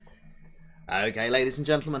Okay, ladies and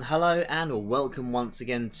gentlemen, hello and welcome once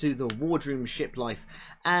again to the Wardroom Shiplife.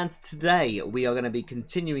 And today we are going to be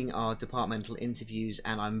continuing our departmental interviews,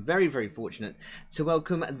 and I'm very, very fortunate to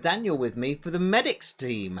welcome Daniel with me for the medics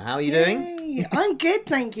team. How are you doing? I'm good,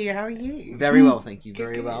 thank you. How are you? Very well, thank you.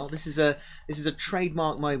 Very Good. well. This is a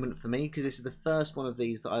trademark moment for me because this is the first one of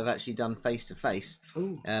these that I've actually done face to face,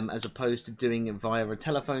 as opposed to doing it via a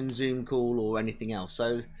telephone Zoom call or anything else.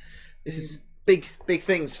 So this is big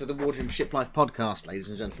things for the Wardroom Shiplife podcast, ladies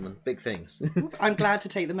and gentlemen. Big things. I'm glad to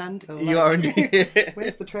take the mantle. You are indeed.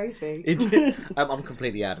 Where's the trophy? I'm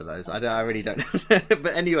completely out of those. I really don't know.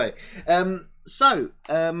 But anyway, this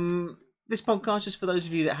podcast, just for those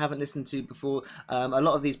of you that haven't listened to before, a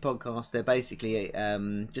lot of these podcasts, they're basically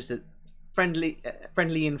just a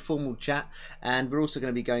friendly informal chat, and we're also going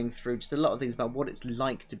to be going through just a lot of things about what it's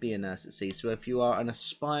like to be a nurse at sea. So if you are an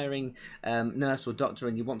aspiring nurse or doctor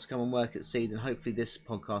and you want to come and work at sea, then hopefully this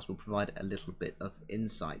podcast will provide a little bit of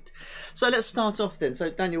insight. So let's start off then. So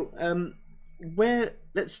Daniel,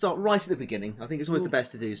 let's start right at the beginning. I think it's always the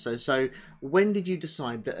best to do so. So when did you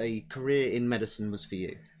decide that a career in medicine was for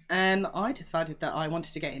you? I decided that I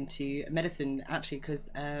wanted to get into medicine, actually, because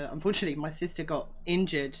unfortunately my sister got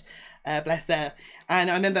injured, bless her. And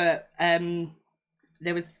I remember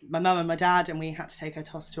there was my mum and my dad, and we had to take her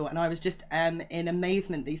to hospital. And I was just in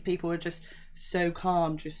amazement. These people were just so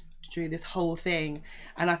calm just through this whole thing.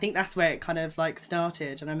 And I think that's where it kind of like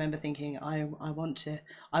started. And I remember thinking, I want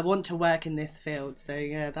to work in this field. So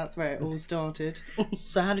yeah, that's where it all started.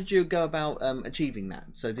 So how did you go about achieving that?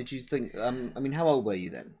 So did you think, how old were you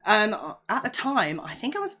then? At the time, I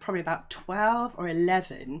think I was probably about 12 or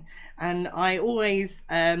 11. And I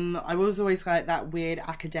was always like that weird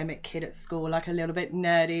academic kid at school, like a little bit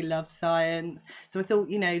nerdy, love science. So I thought,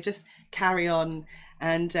 just carry on.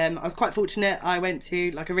 And I was quite fortunate. I went to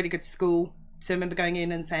like a really good school. So I remember going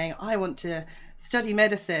in and saying, I want to study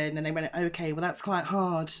medicine. And they went, okay, well, that's quite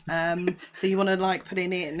hard. So you want to like put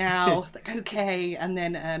in it now? Like, okay. And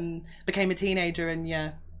then became a teenager, and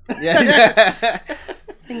yeah.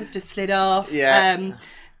 Things just slid off. Yeah.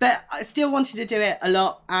 But I still wanted to do it a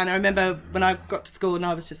lot. And I remember when I got to school and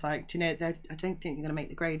I was just like, I don't think you're going to make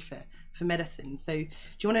the grade for medicine. So do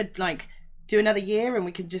you want to like do another year and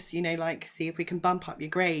we can just, see if we can bump up your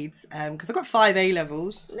grades? Because I got 5 A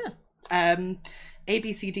levels. Yeah. A,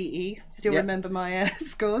 B, C, D, E. Still remember my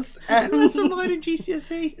scores. That's from mine in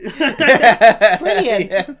GCSE.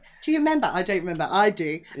 Brilliant. Yeah. Do you remember? I don't remember. I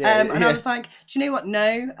do. And I was like, do you know what?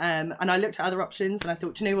 No. And I looked at other options and I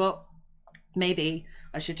thought, do you know what? Maybe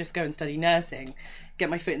I should just go and study nursing, get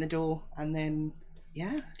my foot in the door, and then,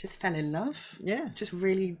 just fell in love. Yeah. Just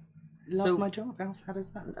really love my job. How sad is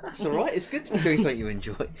that? That's all right. It's good to be doing something you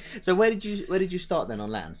enjoy. So where did you start then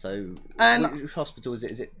on land? So which hospital is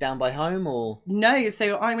it? Is it down by home or? No.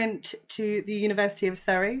 So I went to the University of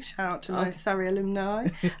Surrey. Shout out to my Surrey alumni.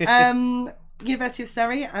 University of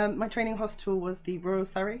Surrey. My training hospital was the Royal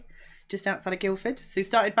Surrey, just outside of Guildford. So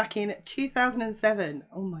started back in 2007.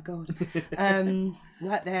 Oh my God.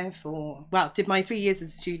 Worked there did my 3 years as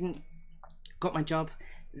a student, got my job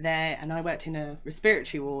there, and I worked in a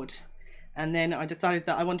respiratory ward. And then I decided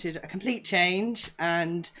that I wanted a complete change,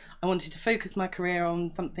 and I wanted to focus my career on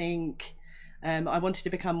something. I wanted to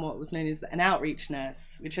become what was known as an outreach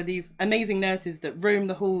nurse, which are these amazing nurses that roam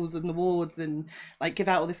the halls and the wards and like give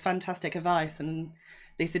out all this fantastic advice. And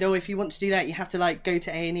they said, if you want to do that, you have to like go to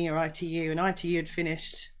A&E or ITU. And ITU had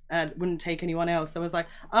finished, wouldn't take anyone else. So I was like,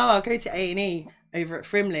 I'll go to A&E over at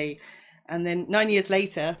Frimley. And then 9 years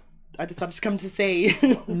later, I decided to come to sea.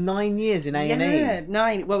 9 years in A&E? Yeah,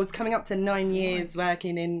 9. Well, it's coming up to 9 years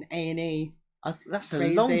working in A&E. That's a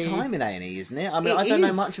long time in A&E, isn't it? I mean, I don't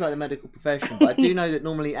know much about the medical profession, but I do know that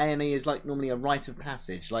normally A&E is like normally a rite of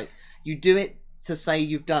passage. Like, you do it to say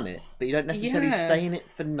you've done it, but you don't necessarily stay in it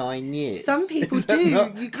for 9 years. Some people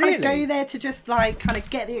do. You kind of go there to just like kind of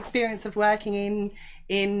get the experience of working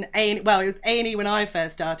in A&E. Well, it was A&E when I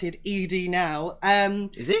first started, ED now.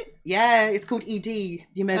 Is it? Yeah, it's called ED, the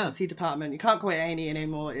emergency department. You can't call it A&E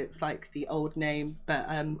anymore. It's like the old name, but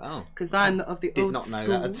because I'm of the old school. Did not know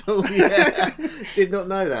that at all. Yeah. Did not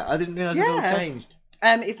know that. I didn't realise it all changed.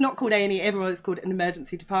 It's not called A&E. Everyone is called an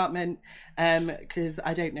emergency department because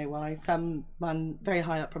I don't know why. Someone very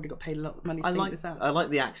high up probably got paid a lot of money to think this out. I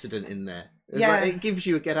like the accident in there. Yeah. Like, it gives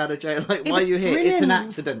you a get out of jail. Like, why are you here? Brilliant. It's an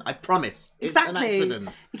accident. I promise. It's an accident.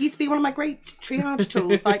 It used to be one of my great triage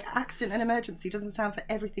tools. Like, accident and emergency doesn't stand for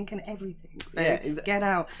everything and everything. So get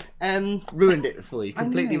out. Ruined it for you.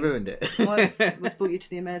 Completely ruined it. What's brought you to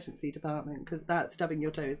the emergency department? Because that stubbing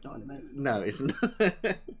your toe is not an emergency. No, it's not.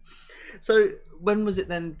 So when was it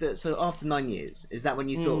then that, so after 9 years, is that when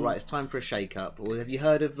you thought, right, it's time for a shake-up? Or have you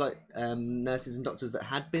heard of like nurses and doctors that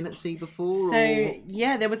had been at sea before? So or...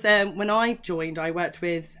 yeah, there was when I joined, I worked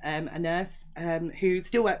with a nurse who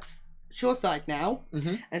still works shoreside now,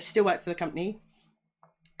 and she still works for the company,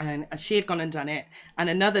 and she had gone and done it, and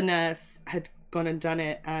another nurse had gone and done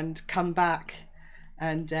it and come back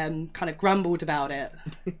and kind of grumbled about it.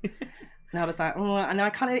 And I was like, oh, and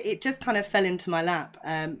it just kind of fell into my lap.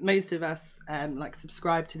 Most of us like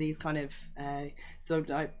subscribe to these kind of sort of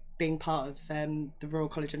like being part of the Royal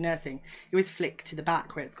College of Nursing. You always flick to the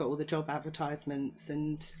back where it's got all the job advertisements,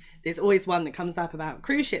 and there's always one that comes up about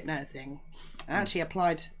cruise ship nursing. I actually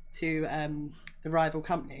applied to the rival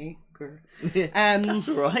company. That's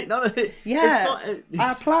all right. No, yeah,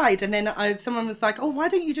 I applied, and then someone was like, "Oh, why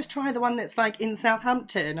don't you just try the one that's like in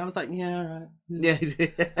Southampton?" I was like, "Yeah, all right. Yeah,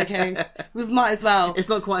 Okay, we might as well." It's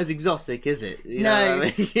not quite as exotic, is it? You know know what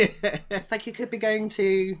I mean? Yeah. It's like you could be going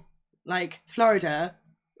to like Florida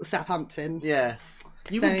or Southampton. Yeah.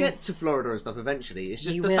 You will get to Florida and stuff eventually. It's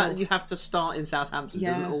just fact that you have to start in Southampton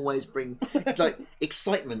doesn't always bring like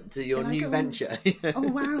excitement to your new venture. Oh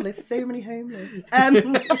wow, there's so many homeless.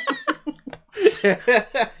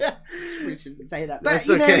 We shouldn't say that, but that's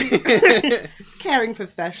okay. Caring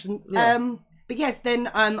profession. Yeah. But yes, then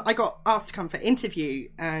I got asked to come for interview,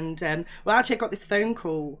 and well, actually, I got this phone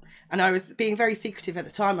call, and I was being very secretive at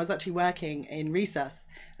the time. I was actually working in resus.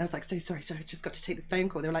 I was like, so sorry, I just got to take this phone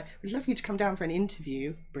call. They were like, we'd love you to come down for an interview. It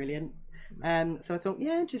was brilliant. So I thought,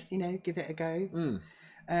 yeah, just, give it a go.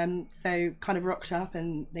 So kind of rocked up,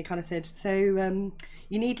 and they kind of said, so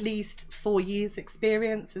you need at least 4 years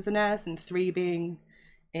experience as a nurse, and 3 being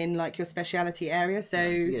in like your speciality area. So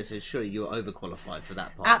yeah, so surely you're overqualified for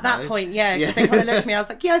that part. At that point, yeah, because they kind of looked at me. I was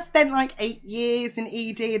like, yeah, I spent like 8 years in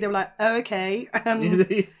ED. They were like, oh, okay.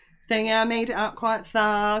 So yeah, I made it up quite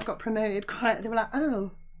far, got promoted quite. They were like,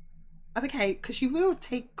 oh, okay, because you will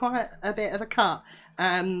take quite a bit of a cut,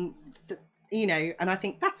 so, and I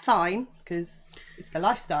think that's fine because it's the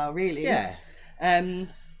lifestyle, really. Yeah.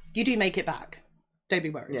 You do make it back. Don't be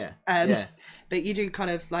worried. Yeah. But you do kind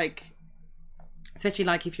of like, especially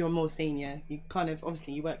like if you're more senior, you kind of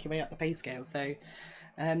obviously you work your way up the pay scale. So,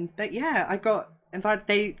 but yeah, I got. In fact,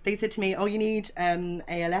 they said to me, oh, you need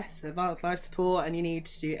ALS, advanced life support, and you need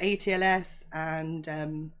to do ATLS and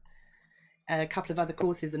a couple of other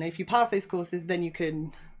courses, and if you pass those courses, then you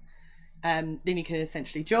can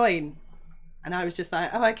essentially join. And I was just like,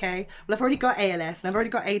 oh, okay, well, I've already got ALS and I've already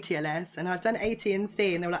got ATLS and I've done AT and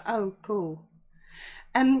C, and they were like, oh, cool.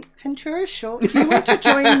 Ventura Short, do you want to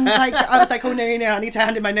join? Like, I was like, oh no, I need to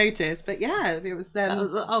hand in my notice. But yeah, it was.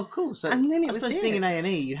 Oh, cool. So, and then I suppose being an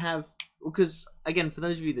A&E, you have, because again, for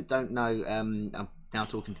those of you that don't know, I'm now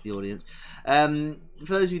talking to the audience. For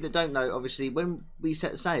those of you that don't know, obviously, when we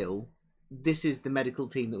set sail, this is the medical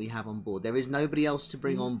team that we have on board. There is nobody else to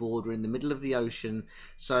bring on board. We're in the middle of the ocean,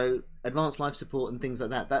 so advanced life support and things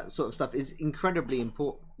like that sort of stuff is incredibly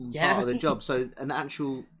important part of the job. So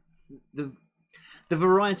the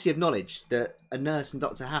variety of knowledge that a nurse and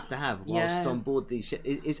doctor have to have whilst on board these ships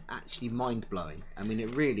is actually mind-blowing. I mean,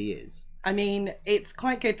 it really is. I mean, it's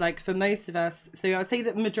quite good, like, for most of us. So I'd say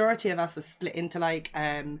that the majority of us are split into like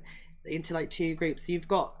 2 groups. So you've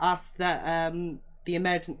got us that the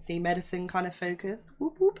emergency medicine kind of focused,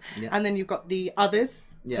 whoop, whoop. Yeah. And then you've got the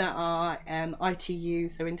others that are ITU,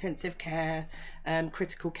 so intensive care,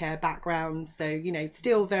 critical care background. So,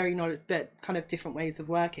 still very knowledge, but kind of different ways of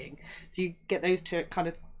working. So you get those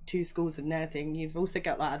two schools of nursing. You've also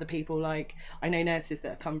got like other people, like I know nurses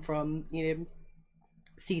that come from,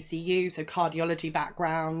 CCU, so cardiology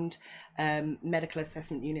background, medical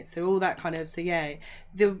assessment units. So all that kind of,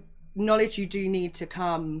 the knowledge you do need to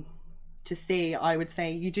come to see, I would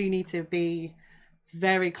say you do need to be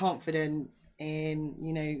very confident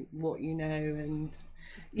in what you know, and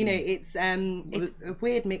it's a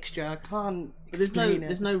weird mixture. I can't explain it.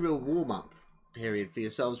 There's no real warm-up period for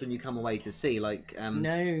yourselves when you come away to sea, like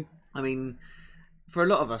no, I mean, for a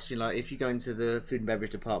lot of us, if you go into the food and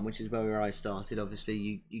beverage department, which is where I started,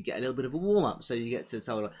 obviously you get a little bit of a warm-up, so you get to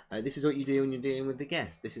tell, like, this is what you do when you're dealing with the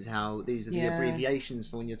guests, these are the abbreviations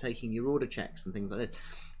for when you're taking your order checks and things like this.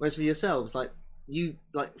 Whereas for yourselves,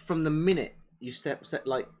 from the minute you step,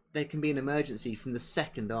 like, there can be an emergency from the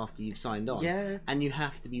second after you've signed on, and you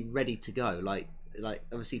have to be ready to go. Like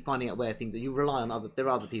obviously finding out where things are. You rely on there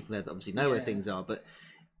are other people there that obviously know where things are, but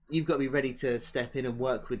you've got to be ready to step in and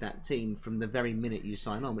work with that team from the very minute you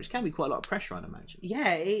sign on, which can be quite a lot of pressure, I'd imagine.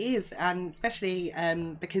 Yeah, it is, and especially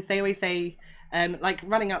because they always say, like,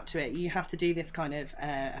 running up to it, you have to do this kind of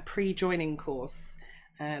a pre-joining course.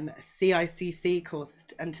 A CICC course,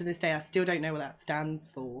 and to this day I still don't know what that stands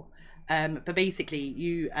for. But basically,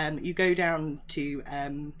 you go down to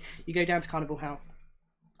Carnival House,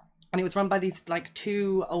 and it was run by these like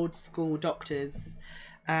two old school doctors,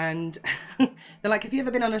 and they're like, "Have you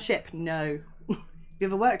ever been on a ship? No. Have you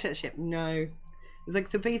ever worked at a ship? No." It's like,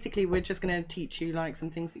 so basically we're just going to teach you like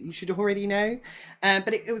some things that you should already know,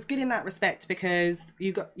 but it was good in that respect because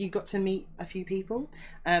you got to meet a few people.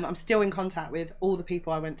 I'm still in contact with all the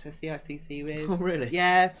people I went to CICC with. Oh really?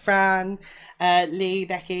 Yeah, Fran, Lee,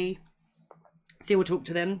 Becky. Still talk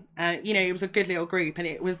to them. It was a good little group, and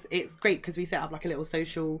it's great because we set up like a little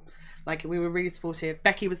social. Like, we were really supportive.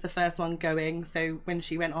 Becky was the first one going, so when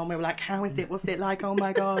she went on, we were like, how is it? What's it like? Oh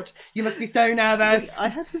my God, you must be so nervous. I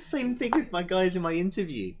had the same thing with my guys in my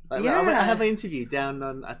interview. Like, Yeah. I had my interview down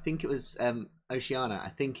on, I think it was Oceania, I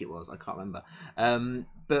think it was, I can't remember.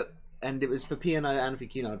 And it was for P&O and for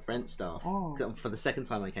Cunard French staff for the second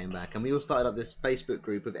time I came back. And we all started up this Facebook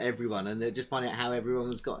group of everyone, and they're just finding out how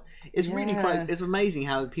everyone's got. It's really it's amazing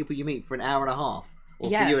how people you meet for an hour and a half. Or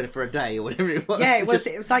for you and for a day or whatever it was. Yeah, it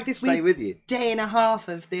was like this stay with you. day and a half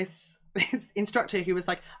of this instructor who was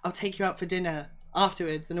like, I'll take you out for dinner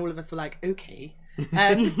afterwards, and all of us were like, okay.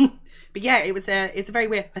 But yeah, it's a very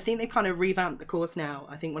weird. I think they kind of revamped the course now.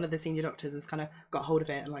 I think one of the senior doctors has kind of got hold of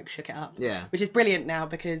it and like shook it up. Yeah. Which is brilliant now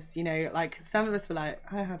because, like some of us were like,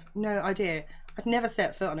 I have no idea. I'd never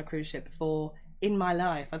set foot on a cruise ship before in my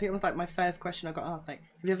life. I think it was like my first question I got asked, like,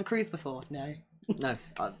 have you ever cruised before? No. No.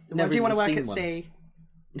 Why do you want to work at sea?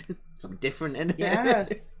 Something different in it. Yeah.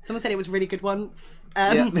 Someone said it was really good once.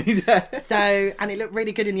 Yeah. And it looked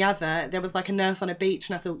really good in the other. There was like a nurse on a beach,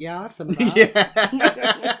 and I thought, yeah, I'll have some of that.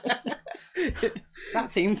 Yeah. That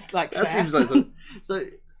seems like that fair. seems like something. So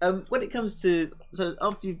when it comes to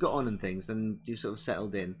after you've got on and things and you sort of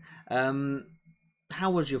settled in,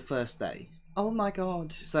 how was your first day? Oh my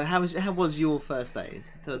God. So how was your first day?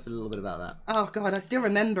 Tell us a little bit about that. Oh God, I still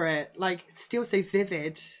remember it. Like, it's still so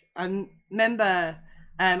vivid. I remember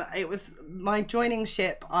it was my joining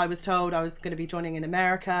ship. I was told I was going to be joining in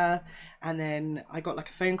America, and then I got like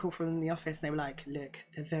a phone call from the office, and they were like, look,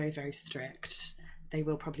 they're very, very strict. They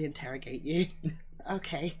will probably interrogate you.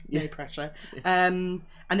 Okay, no pressure. And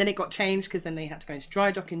then it got changed because then they had to go into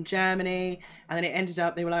dry dock in Germany, and then it ended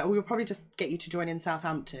up, they were like, oh, we'll probably just get you to join in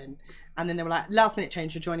Southampton. And then they were like, last minute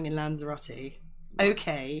change, you're joining in Lanzarote.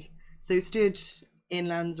 Okay. So stood in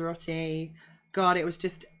Lanzarote. God, it was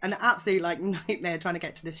just an absolute like nightmare trying to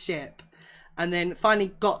get to this ship. And then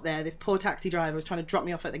finally got there. This poor taxi driver was trying to drop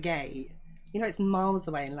me off at the gate. It's miles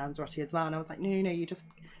away in Lanzarote as well. And I was like, no, you just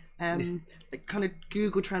like kind of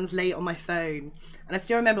Google Translate on my phone. And I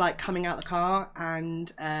still remember like coming out the car,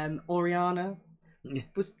 and Oriana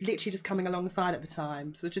was literally just coming alongside at the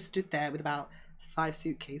time. So I just stood there with about 5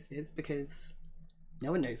 suitcases because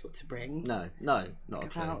no one knows what to bring. No, not a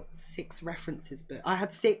clue. About 6 references, but I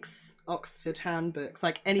had 6 Oxford handbooks.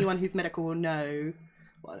 Like, anyone who's medical will know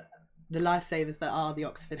what the lifesavers that are the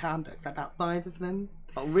Oxford handbooks. About 5 of them.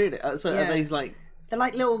 Oh really? So Yeah. are these like? They're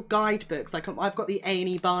like little guidebooks. Like, I've got the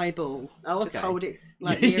A&E Bible. Oh, okay. Just hold it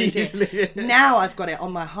like near and dear. Now I've got it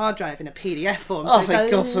on my hard drive in a PDF form. Oh, so thank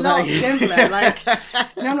it's God a for lot that. simpler. Like,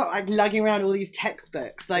 now I'm not like lugging around all these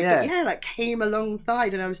textbooks. Like, Yeah. but yeah, like came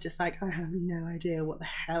alongside, and I was just like, I have no idea what the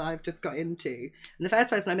hell I've just got into. And the first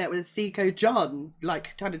person I met was Seco John.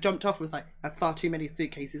 Like, kind of jumped off and was like, that's far too many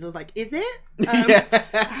suitcases. I was like, is it? I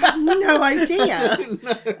have no idea. No.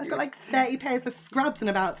 I've got like 30 pairs of scrubs and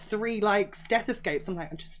about 3 like stethoscopes. I'm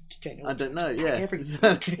like, I don't know. just Yeah. pack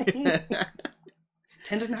everything.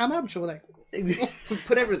 Tendon hammer, I'm sure they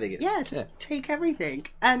Put everything in. just take everything.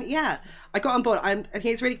 And I got on board. I think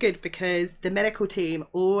it's really good because the medical team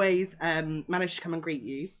always manage to come and greet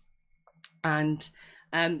you. And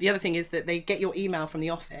the other thing is that they get your email from the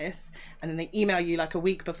office, and then they email you like a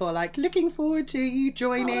week before, like, looking forward to you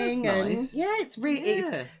joining. Oh, that's and nice. it's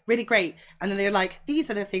really great. And then they're like, these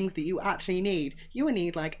are the things that you actually need. You will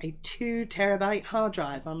need like a 2 terabyte hard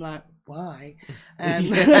drive. I'm like, why? Then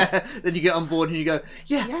you get on board and you go,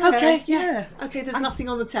 okay, there's nothing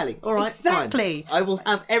on the telly. All right, exactly. Fine. I will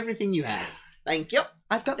have everything you have. Thank you.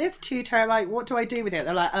 I've got this 2 terabyte. What do I do with it?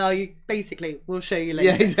 They're like, oh, you basically, we'll show you later.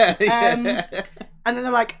 Yeah, exactly. And then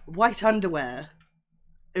they're like, white underwear.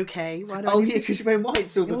 Okay. Why do I need because you're wearing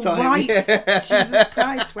whites all the to... time. White. Yeah. Jesus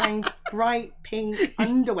Christ, wearing bright pink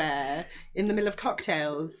underwear in the middle of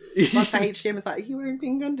cocktails. Whilst the HM was like, "Are you wearing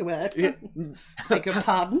pink underwear?" Beg your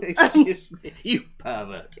pardon. Excuse me, you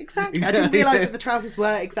pervert. Exactly. I didn't realise that the trousers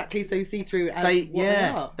were exactly so see-through as they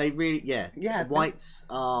are. They really, yeah. Whites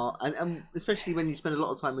are, and especially when you spend a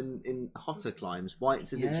lot of time in hotter climes,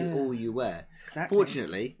 whites are literally all you wear. Exactly.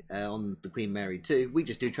 Fortunately, on the Queen Mary 2, we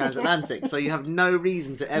just do transatlantic, so you have no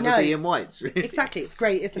reason to ever be in whites. Really. Exactly, it's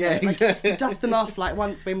great, isn't it? Like, exactly. you dust them off like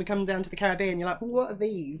once when we come down to the Caribbean. You're like, what are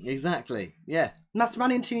these? Exactly. Yeah. Must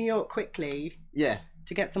run into New York quickly. Yeah.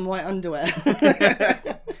 To get some white underwear.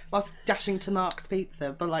 Whilst dashing to Mark's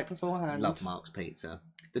Pizza, but like beforehand. Love Mark's Pizza.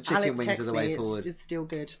 The chicken Alex wings are the way forward. It's still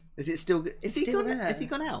good. Is it still good? Is he still gone? there. Has he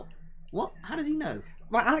gone out? What? How does he know?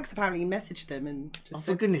 Well, Alex apparently messaged them and just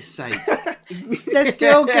for goodness sake. They're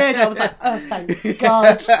still good. I was like, oh, thank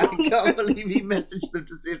God. I can't believe he messaged them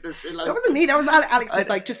to see if they're still open. That wasn't me. That was Alex was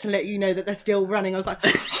like, just to let you know that they're still running. I was like...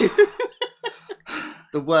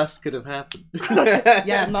 The worst could have happened.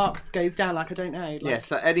 Yeah, Mark's goes down like I don't know. Like... Yeah,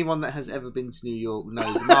 so anyone that has ever been to New York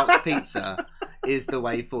knows Mark's Pizza is the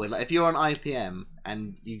way forward. Like if you're on IPM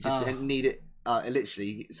and you just need it,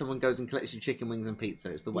 literally, someone goes and collects your chicken wings and pizza.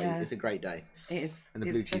 It's the way. Yeah. It's a great day. It is. And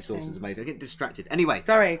the blue cheese sauce is amazing. I get distracted. Anyway,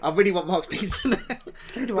 sorry. I really want Mark's Pizza now.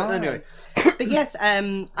 So do I. Anyway. But yes,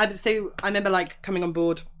 so I remember like coming on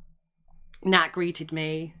board. Nat greeted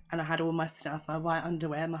me, and I had all my stuff, my white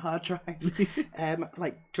underwear, my hard drive,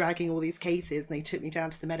 like dragging all these cases. And they took me down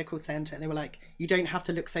to the medical centre, and they were like, "You don't have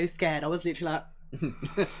to look so scared." I was literally like,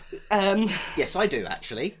 "Yes, I do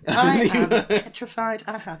actually." I am petrified.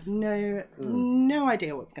 I have no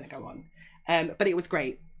idea what's going to go on, but it was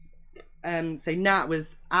great. So Nat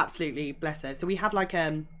was absolutely, bless her. So we have like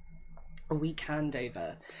a week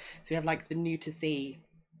handover. So we have like the new to see.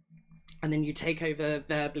 And then you take over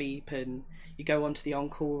their bleep and you go onto the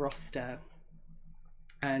on-call roster.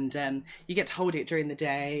 And you get to hold it during the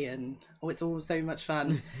day and it's all so much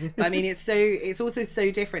fun. I mean, it's also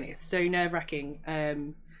so different. It's so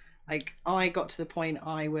nerve-wracking. Like I got to the point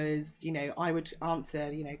I would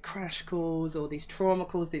answer, crash calls or these trauma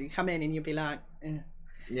calls that you come in and you'd be like,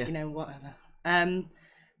 whatever.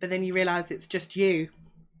 But then you realise it's just you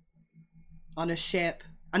on a ship.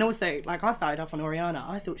 And also, like, I started off on Oriana.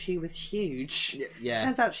 I thought she was huge. Yeah.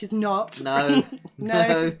 Turns out she's not. No.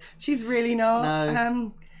 No. She's really not.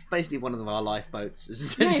 No. It's basically one of our lifeboats.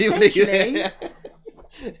 Essentially.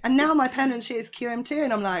 And now my pennant shit is QM2,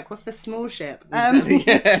 and I'm like, what's the small ship?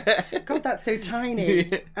 God, that's so tiny.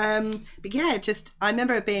 But yeah, I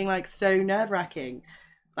remember it being, like, so nerve-wracking.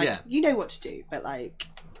 Like, you know what to do, but, like,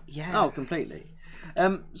 yeah. Oh, completely.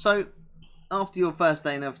 So... After your first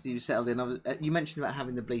day and after you settled in, you mentioned about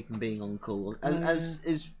having the bleep and being on call. As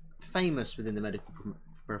is famous within the medical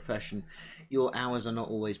profession, your hours are not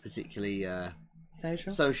always particularly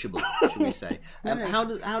sociable, should we say? No. How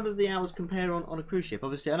do the hours compare on a cruise ship?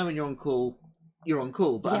 Obviously, I know when you're on call,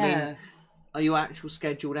 but I mean, are your actual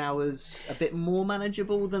scheduled hours a bit more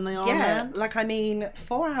manageable than they are? Yeah, like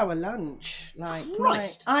 4-hour lunch. Like,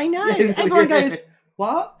 Christ. I know. Everyone goes,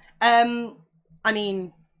 what? I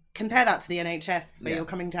mean. Compare that to the NHS where you're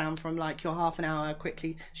coming down from like your half an hour,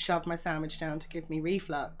 quickly shove my sandwich down to give me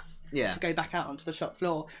reflux to go back out onto the shop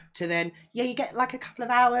floor, to then, you get like a couple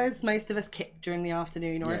of hours. Most of us kick during the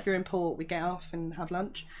afternoon, or if you're in port, we get off and have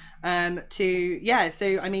lunch. So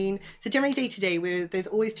generally day to day, there's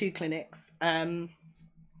always 2 clinics,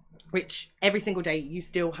 which every single day you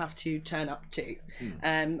still have to turn up to.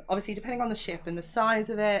 Obviously, depending on the ship and the size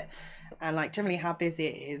of it, and like generally how busy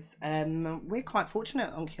it is, we're quite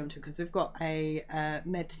fortunate on QM2 because we've got a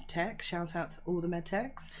med tech. Shout out to all the med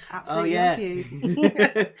techs. Absolutely love you.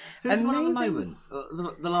 Who's one at the moment?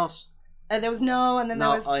 The last. There was Noel, and then there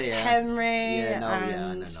was Henry. Yeah, Noel. I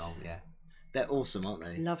know Noel. Yeah, they're awesome, aren't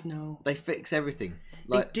they? Love Noel. They fix everything.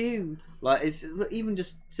 They do. Like it's even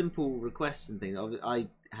just simple requests and things. I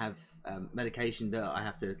have medication that I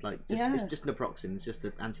have to it's just naproxen, it's just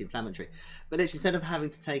an anti-inflammatory, but literally instead of having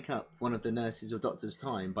to take up one of the nurses or doctor's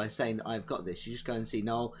time by saying that I've got this, you just go and see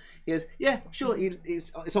Noel. He goes, yeah, sure,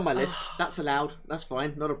 it's on my list, that's allowed, that's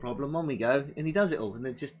fine, not a problem, on we go, and he does it all, and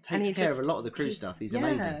then just takes care of a lot of the crew stuff. He's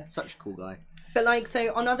amazing, such a cool guy. But like,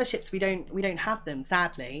 so on other ships we don't have them,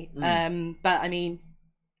 sadly. But I mean,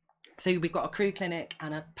 so we've got a crew clinic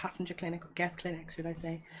and a passenger clinic, or guest clinic, should I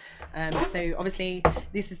say. So obviously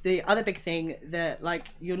this is the other big thing that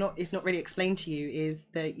it's not really explained to you, is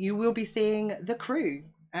that you will be seeing the crew.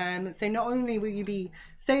 So not only will you be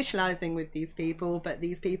socializing with these people, but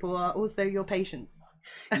these people are also your patients.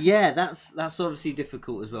 Yeah, that's obviously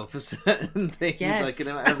difficult as well for certain things. Yes. I can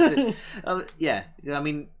imagine. I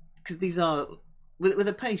mean, because these are with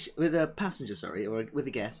a patient, with a passenger, sorry, or with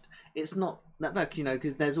a guest, it's not that bad,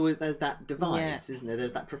 because there's that divide, isn't there?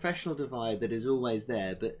 There's that professional divide that is always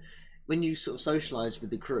there. But when you sort of socialise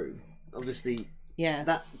with the crew, obviously,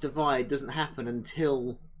 that divide doesn't happen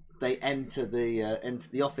until they enter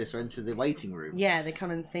the office or enter the waiting room. Yeah, they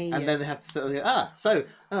come and see you. And then they have to sort of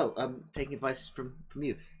go, I'm taking advice from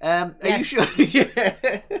you. Are you sure?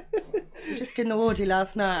 Yeah. Just in the wardy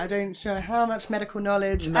last night. I don't show how much medical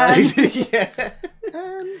knowledge. No. I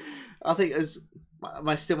think it was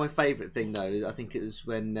my favourite thing though. I think it was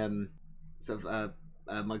when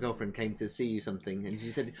my girlfriend came to see you something, and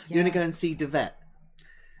she said, "You're going to go and see the vet."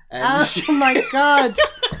 Oh my god!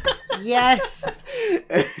 Yes.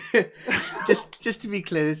 just to be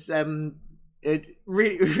clear, this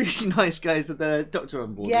really really nice guys at the doctor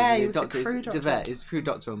on board. Yeah, he was the crew doctor. Devet, his crew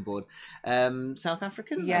doctor on board. South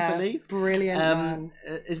African, I believe. Brilliant.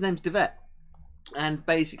 His name's Devet, and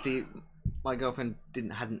basically, my girlfriend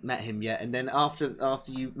hadn't met him yet. And then after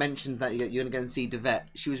you mentioned that you're going to go and see Devet,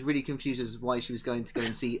 she was really confused as to why she was going to go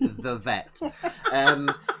and see the vet.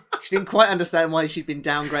 She didn't quite understand why she'd been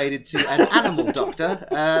downgraded to an animal doctor,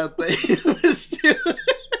 but it was still.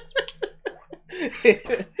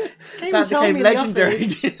 That became legendary.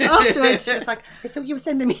 Afterwards, she was like, "I thought you were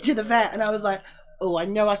sending me to the vet," and I was like, "Oh, I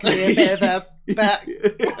know I can be a bit of a vet."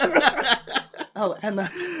 Oh, Emma.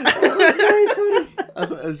 Very funny. I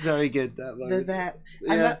thought it was very good, that one. The vet.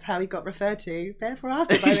 And that's how he got referred to. Therefore,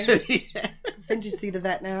 after send you to see the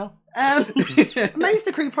vet now. Most of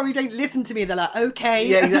the crew probably don't listen to me. They're like, okay.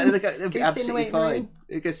 Yeah, exactly. They'll be absolutely fine.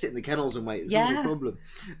 You go sit in the kennels and wait. It's not a problem.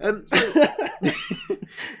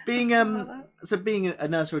 Being a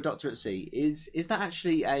nurse or a doctor at sea, is that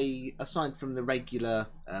actually aside from the regular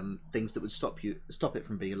things that would stop it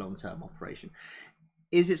from being a long-term operation,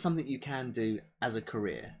 is it something you can do as a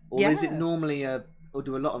career, or is it normally or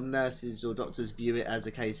do a lot of nurses or doctors view it as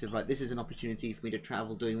a case of like, this is an opportunity for me to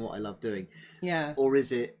travel doing what I love doing? Yeah. Or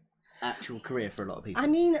is it actual career for a lot of people? I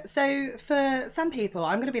mean, so for some people,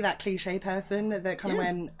 I'm going to be that cliche person that kind of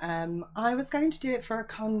went, I was going to do it for a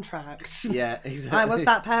contract. Yeah, exactly. I was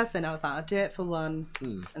that person. I was like, I'll do it for one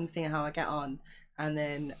and see how I get on. And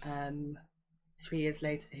then 3 years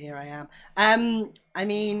later, here I am. I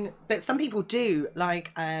mean, but some people do,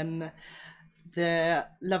 like the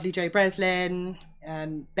lovely Jo Breslin,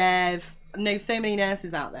 Bev. I know so many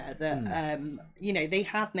nurses out there that, they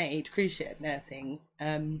have made cruise ship nursing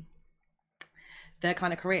their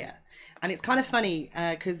kind of career. And it's kind of funny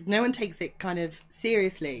because no one takes it kind of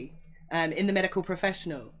seriously in the medical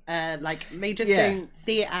professional. Like, they just don't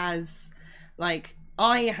see it as, like,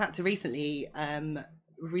 I had to recently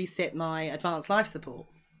resit my advanced life support,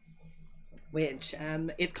 which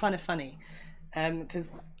it's kind of funny because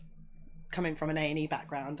coming from an A&E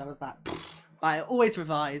background, I was like, I always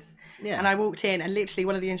revise. Yeah. And I walked in and literally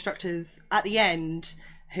one of the instructors at the end,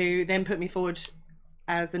 who then put me forward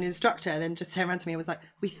as an instructor, then just turned around to me and was like,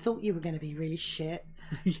 we thought you were going to be really shit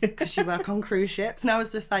because you work on cruise ships. And I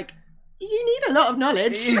was just like, you need a lot of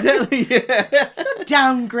knowledge. Exactly, yeah. It's not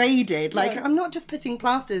downgraded. Like, I'm not just putting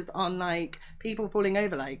plasters on, like, people falling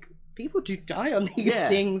over. Like, people do die on these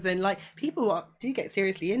things, and, like, people do get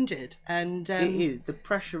seriously injured. And it is the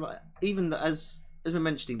pressure. Even as we're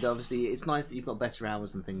mentioning, obviously, it's nice that you've got better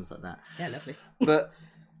hours and things like that. Yeah, lovely. But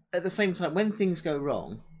at the same time, when things go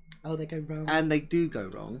wrong, they go wrong, and they do go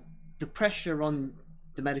wrong, the pressure on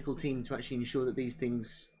the medical team to actually ensure that these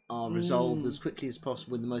things are resolved as quickly as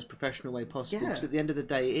possible in the most professional way possible. Because at the end of the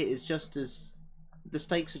day, it is just as the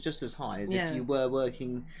stakes are just as high as if you were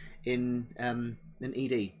working in an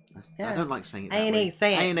ED. I don't like saying it that way.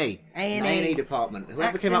 Say it. A&E. A&E department.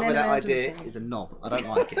 Whoever came up with that idea is a knob. I don't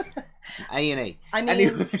like it. A&E. I mean,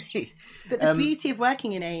 anyway, but the beauty of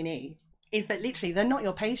working in A&E is that literally they're not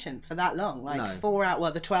your patient for that long. Like 4 hour,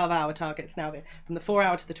 well, the 12-hour target's now from the 4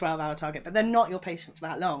 hour to the 12-hour target, but they're not your patient for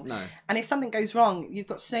that long. No. And if something goes wrong, you've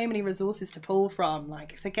got so many resources to pull from.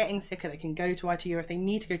 Like, if they're getting sicker, they can go to ITU, or if they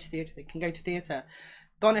need to go to theatre, they can go to theatre.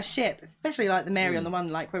 But on a ship, especially like the Mary on the one,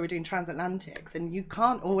 like where we're doing transatlantics, and you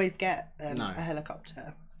can't always get a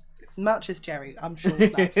helicopter. As much as Jerry, I'm sure.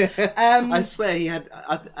 I swear he had.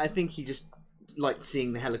 I think he just liked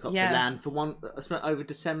seeing the helicopter land for one. I spent over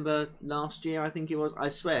December last year, I think it was. I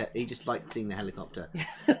swear he just liked seeing the helicopter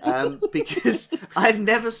because I've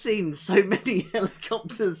never seen so many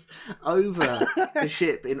helicopters over the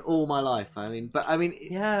ship in all my life.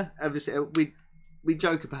 Obviously we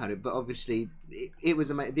joke about it, but obviously it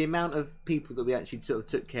was amazing. The amount of people that we actually sort of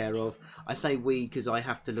took care of. I say we because I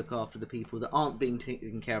have to look after the people that aren't being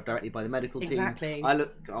taken care of directly by the medical team. Exactly. I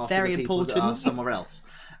look after the people that are somewhere else,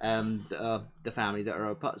 the family that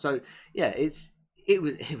are apart. So yeah, it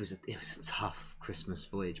was a tough Christmas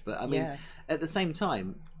voyage, but I mean, at the same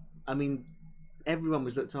time, I mean, everyone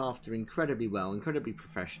was looked after incredibly well, incredibly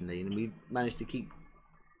professionally, and we managed to keep.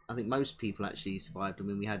 I think most people actually survived. I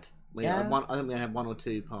mean, we had one. I think we had one or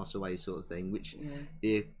two pass away, sort of thing. Which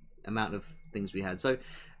the amount of things we had. So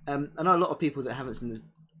I know a lot of people that haven't seen this.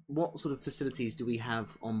 What sort of facilities do we have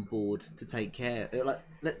on board to take care? Like,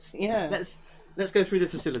 let's go through the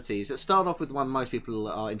facilities. Let's start off with the one most people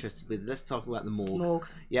are interested with. Let's talk about the morgue.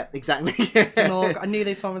 Yeah, exactly. The morgue. I knew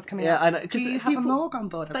this one was coming up. I know. Do you have a morgue on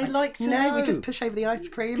board? They like to No, know. we just push over the ice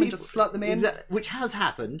cream and just slot them in. Exactly, which has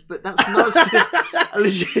happened, but that's not a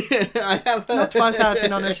legit. I have not twice I've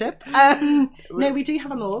been on a ship. No, we do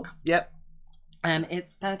have a morgue. Yep.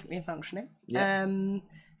 It's perfectly functioning. Yep.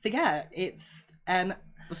 So yeah, it's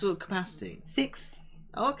what sort of capacity? 6.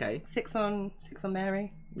 Oh, okay. 6 on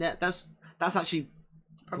Mary. Yeah, that's actually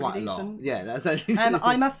Probably quite decent. a lot. Yeah, that's actually.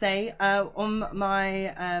 I must say, on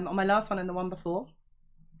my last one and the one before,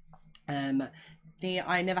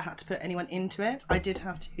 I never had to put anyone into it. I did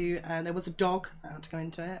have to. There was a dog that had to go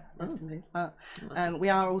into it. Rest in peace. But we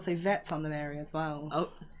are also vets on the Mary as well. Oh.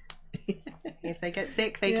 If they get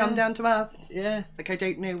sick, they come down to us. Yeah. Like, I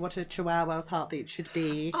don't know what a chihuahua's heartbeat should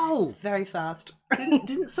be. Oh, it's very fast.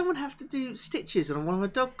 didn't someone have to do stitches on one of my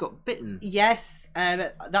dog got bitten? Yes,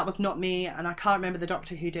 that was not me, and I can't remember the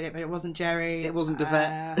doctor who did it, but it wasn't Jerry. It wasn't the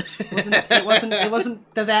vet. It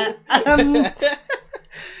wasn't the vet.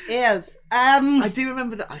 Yes. I do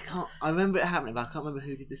remember that. I remember it happening, but I can't remember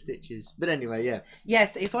who did the stitches. But anyway, yeah.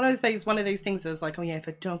 Yes, it's one of those things that was like, oh yeah, if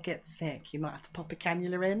a dog gets sick, you might have to pop a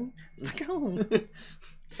cannula in. Like, oh,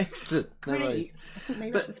 excellent, great.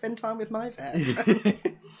 Maybe I should spend time with my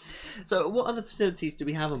vet. So, what other facilities do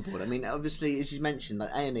we have on board? I mean, obviously, as you mentioned,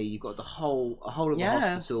 like A&E, you've got a whole of the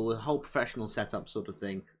hospital, a whole professional setup sort of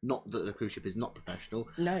thing. Not that the cruise ship is not professional,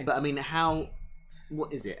 no. But I mean,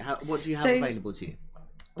 what is it? What do you have available to you?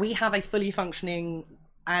 We have a fully functioning,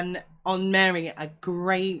 and on Mary, a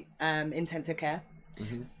great intensive care.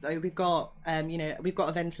 Mm-hmm. So we've got we've got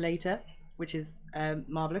a ventilator, which is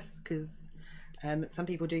marvelous because some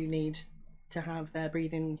people do need to have their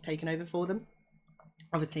breathing taken over for them,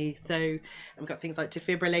 obviously. So we've got things like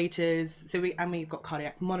defibrillators. So we've got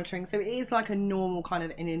cardiac monitoring. So it is like a normal kind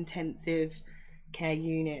of an intensive care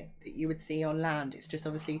unit that you would see on land. It's just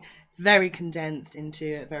obviously very condensed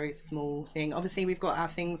into a very small thing. Obviously we've got our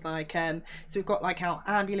things like so we've got like our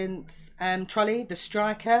ambulance trolley, the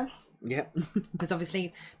Striker. Yeah. Because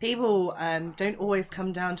obviously people don't always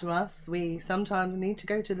come down to us. We sometimes need to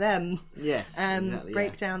go to them. Yes. Exactly,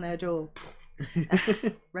 break down their door.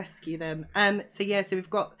 Rescue them.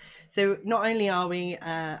 So not only are we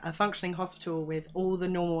a functioning hospital with all the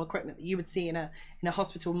normal equipment that you would see in a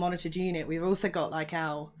hospital monitored unit, we've also got like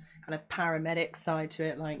our kind of paramedic side to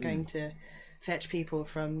it, like going to fetch people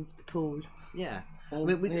from the pool. Yeah.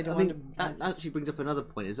 That actually brings up another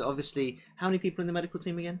point, is that obviously, how many people in the medical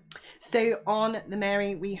team again? So on the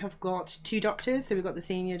Mary, we have got 2 doctors. So we've got the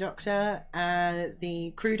senior doctor,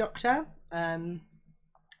 the crew doctor, and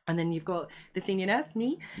then you've got the senior nurse,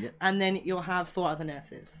 me, and then you'll have 4 other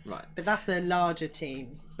nurses. Right. But that's the larger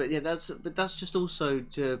team. But yeah, that's just also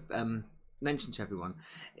to mention to everyone,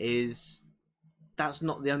 is that's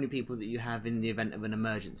not the only people that you have in the event of an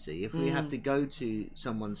emergency. If we have to go to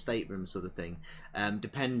someone's stateroom sort of thing,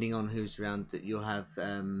 depending on who's around, you'll have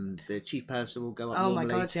the chief person will go up normally.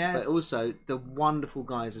 My God, yes. But also the wonderful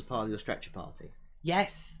guys as part of your stretcher party.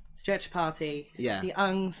 Yes, stretcher party. Yeah. The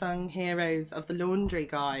unsung heroes of the laundry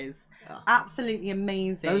guys. Absolutely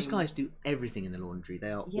amazing. Those guys do everything in the laundry.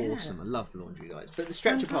 They are awesome. I love the laundry guys. But the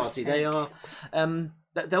stretcher party, they are...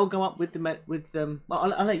 they'll go up with well,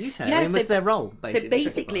 I'll let you tell. Yeah, what's their role, basically? So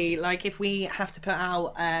basically, like, if we have to put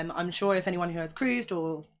out, I'm sure if anyone who has cruised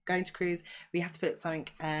or going to cruise, we have to put something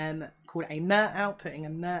called a MERT out. Putting a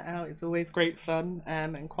MERT out is always great fun,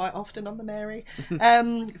 and quite often on the Mary.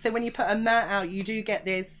 So when you put a MERT out, you do get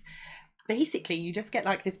this. Basically, you just get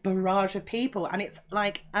like this barrage of people, and it's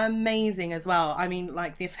like amazing as well. I mean,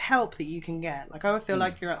 like, the help that you can get. Like, I would feel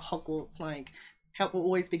like you're at Hogwarts, like. Help will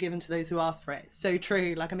always be given to those who ask for it. It's so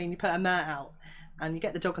true. Like, I mean, you put a MERT out and you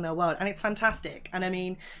get the dog in their world, and it's fantastic. And I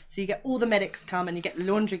mean, so you get all the medics come, and you get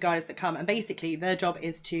laundry guys that come, and basically their job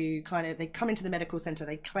is to they come into the medical centre,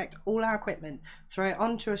 they collect all our equipment, throw it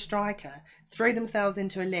onto a Striker, throw themselves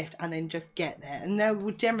into a lift, and then just get there. And there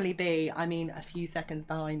will generally be, I mean, a few seconds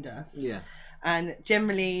behind us. Yeah. And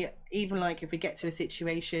generally, even like if we get to a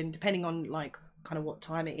situation, depending on like kind of what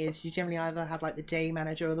time it is, you generally either have like the day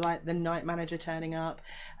manager or the night manager turning up.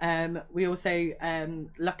 We also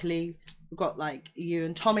luckily we've got like you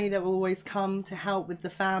and Tommy that will always come to help with the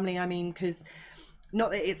family. I mean, because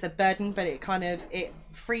not that it's a burden, but it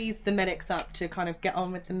frees the medics up to kind of get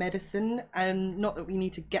on with the medicine, and not that we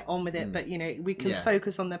need to get on with it, but we can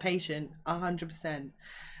focus on the patient 100%,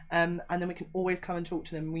 and then we can always come and talk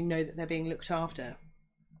to them. We know that they're being looked after,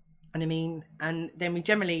 and then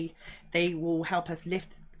they will help us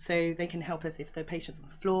lift. So they can help us if the patient's on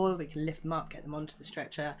the floor, we can lift them up, get them onto the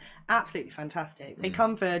stretcher. Absolutely fantastic. They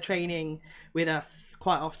come for training with us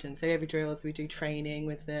quite often. So every drills we do training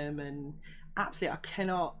with them, and absolutely, I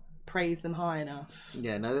cannot praise them high enough.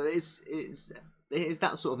 Yeah, no, it's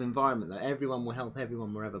that sort of environment that everyone will help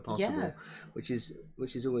everyone wherever possible, which is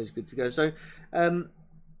always good to go. So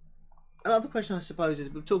another question I suppose is,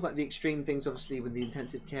 we've talked about the extreme things obviously with the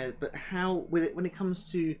intensive care, but when it comes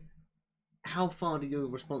to how far do your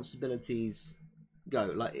responsibilities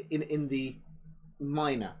go, like in the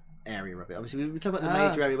minor area of it? Obviously we talk about the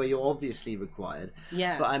major area where you're obviously required,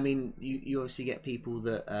 but I mean you obviously get people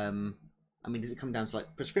that I mean, does it come down to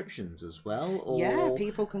like prescriptions as well? Or,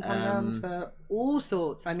 people can come down for all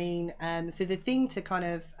sorts. I mean, so the thing to kind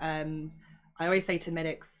of I always say to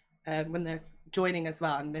medics when they're joining as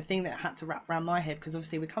well, and the thing that had to wrap around my head, because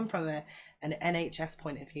obviously we come from an NHS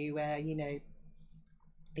point of view where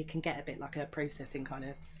it can get a bit like a processing kind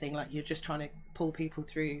of thing, like you're just trying to pull people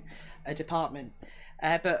through a department,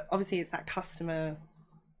 but obviously it's that customer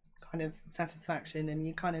kind of satisfaction, and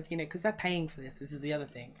you kind of because they're paying for this is the other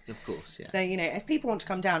thing, of course. So if people want to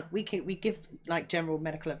come down, we give like general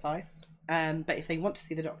medical advice, but if they want to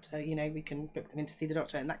see the doctor, we can book them in to see the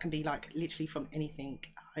doctor, and that can be like literally from anything.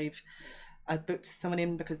 I've booked someone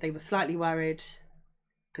in because they were slightly worried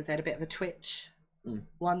because they had a bit of a twitch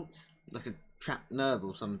once, like a trapped nerve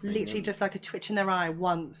or something, literally just like a twitch in their eye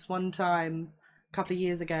one time a couple of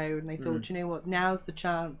years ago, and they thought, you know what, now's the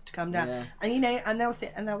chance to come down, and and they'll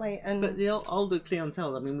sit and they'll wait. And but the older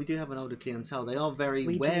clientele, I mean, we do have an older clientele, they are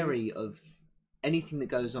very wary of anything that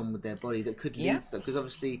goes on with their body that could lead to stuff, because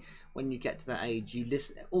obviously when you get to that age, you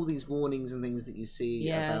listen all these warnings and things that you see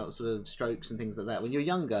about sort of strokes and things like that. When you're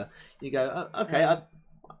younger, you go, oh, okay, I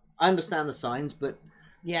understand the signs, but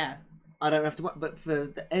I don't have to. But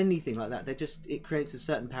for anything like that, it creates a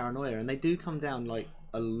certain paranoia, and they do come down like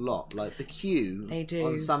a lot. Like the queue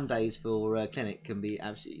on some days for clinic can be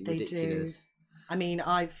absolutely ridiculous. Do. I mean,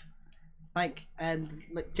 I've like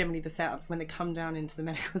generally the setups when they come down into the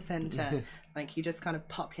medical centre, like you just kind of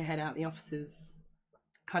pop your head out the office's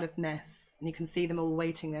kind of mess, and you can see them all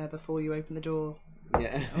waiting there before you open the door.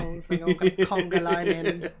 Yeah, all kind of conga line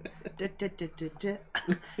in.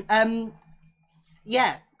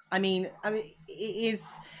 I mean, it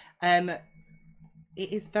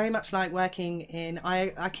is very much like working in.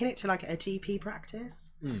 I akin it to like a GP practice,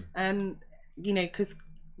 because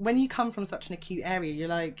when you come from such an acute area, you're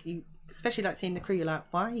like, especially like seeing the crew, you're like,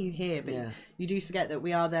 why are you here? But you do forget that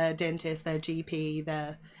we are their dentist, their GP,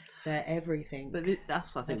 their everything. But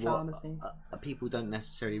that's, I think, what people don't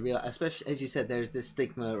necessarily realise. Especially as you said, there's this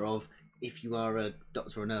stigma of if you are a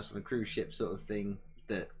doctor or a nurse on a cruise ship sort of thing,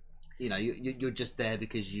 that you're just there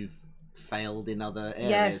because you've failed in other areas.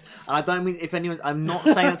 Yes. And I don't mean, if anyone's, I'm not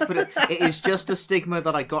saying that to put it. It is just a stigma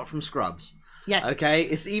that I got from Scrubs. Yes. Okay.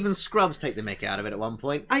 It's even Scrubs take the mick out of it at one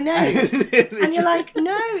point. I know. And you're like,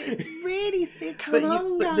 no, it's really thick. Come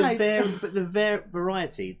on, guys. But the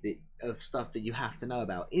variety of stuff that you have to know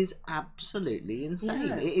about is absolutely insane.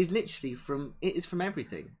 Yeah. It is literally from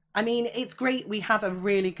everything. I mean, it's great. We have a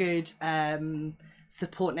really good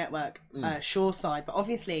support network, shoreside, but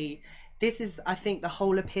obviously this is, I think, the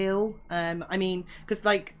whole appeal. I mean, because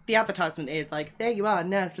like the advertisement is like, there you are, a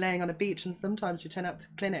nurse laying on a beach, and sometimes you turn up to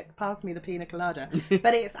clinic, pass me the pina colada.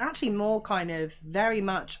 But it's actually more kind of very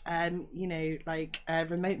much, like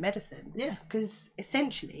remote medicine. Yeah. Because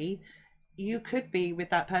essentially, you could be with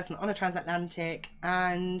that person on a transatlantic,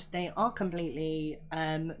 and they are completely,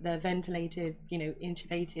 they're ventilated,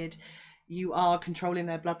 intubated. You are controlling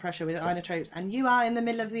their blood pressure with inotropes, and you are in the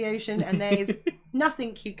middle of the ocean, and there is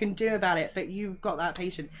nothing you can do about it, but you've got that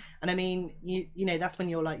patient. And I mean, you know, that's when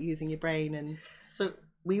you're like using your brain. And so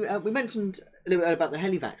we mentioned a little bit about the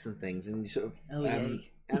helivacs and things, and you sort of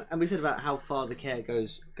and we said about how far the care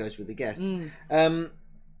goes with the guests.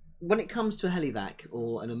 When it comes to a helivac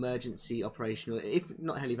or an emergency operation, or if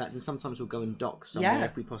not helivac, then sometimes we'll go and dock somewhere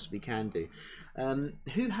if we possibly can do.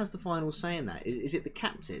 Who has the final say in that? Is it the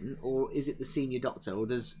captain, or is it the senior doctor, or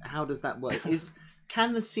how does that work?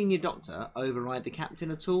 Can the senior doctor override the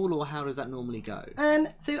captain at all, or how does that normally go?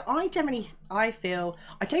 So I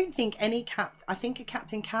don't think I think a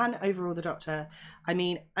captain can overrule the doctor. I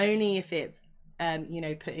mean, only if it's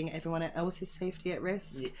putting everyone else's safety at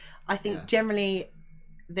risk. I think generally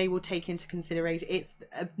they will take into consideration. It's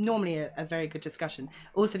normally a very good discussion.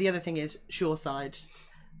 Also, the other thing is shoreside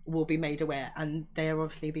will be made aware, and they'll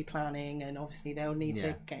obviously be planning, and obviously they'll need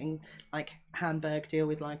to getting like Hamburg deal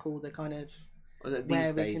with like all the kind of. Well,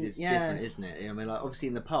 these days it's different, isn't it? I mean, like obviously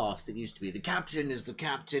in the past it used to be the captain is the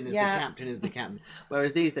captain is the captain is the captain.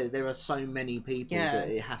 Whereas these days there are so many people that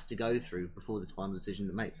it has to go through before this final decision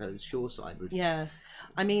that makes. So shoreside would. Yeah,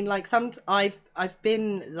 I mean, like I've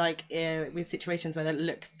been like with situations where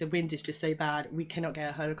the wind is just so bad we cannot get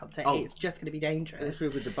a helicopter. It's just going to be dangerous. It's true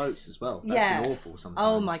with the boats as well. That's been awful sometimes.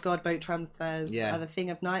 Oh my god, boat transfers are the thing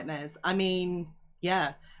of nightmares. I mean,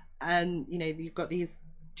 and you know you've got these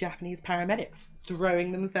Japanese paramedics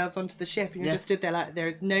throwing themselves onto the ship, and you just stood there like, there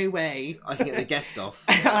is no way I can get the guest off.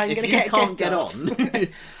 I'm going to get a guest off.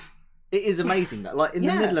 It is amazing that, like in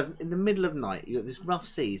the middle of night, you got this rough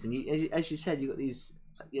seas, and you, as you said, you got these.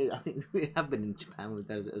 I think we have been in Japan with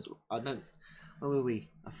those. I don't. Where were we?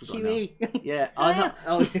 I forgot. QE. Yeah, I know.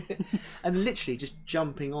 Oh, and literally just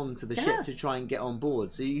jumping onto the ship to try and get on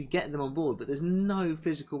board. So you get them on board, but there's no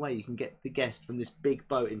physical way you can get the guest from this big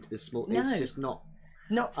boat into this small. It's just not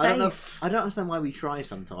safe. I don't understand why we try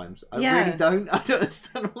sometimes. I really don't. I don't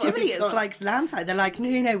understand why. Generally, it's like landside. They're like,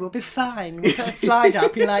 no, we'll be fine. We'll put a slide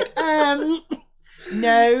up. You're like,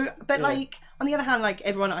 no. But like, on the other hand, like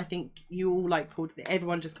everyone, I think you all like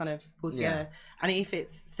everyone just kind of pulls together. And if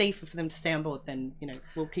it's safer for them to stay on board, then you know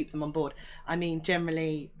we'll keep them on board. I mean,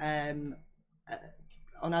 generally, on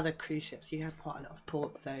other cruise ships, you have quite a lot of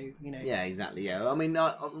ports, so you know. Yeah, exactly. Yeah, I mean,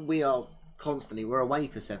 we are. Constantly, we're away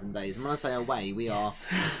for 7 days. And when I say away, we are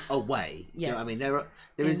away. Do you know what I mean? There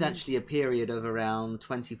is actually a period of around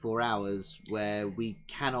 24 hours where we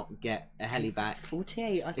cannot get a heli back.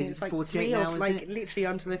 48, I think it's like 48 hours, like literally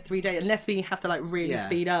until the 3 days, unless we have to like really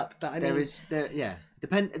speed up. But I mean,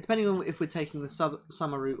 depending on if we're taking the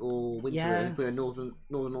summer route or winter route, if we're northern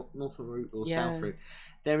route or south route.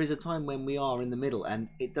 There is a time when we are in the middle, and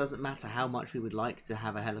it doesn't matter how much we would like to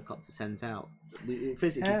have a helicopter sent out. It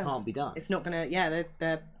physically can't be done. It's not gonna.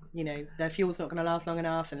 Their you know their fuel's not gonna last long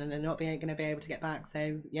enough, and then they're not gonna be able to get back.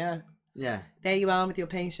 So there you are with your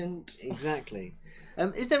patient. Exactly.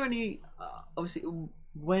 Is there any? Obviously,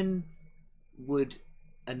 when would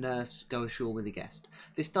a nurse go ashore with a guest?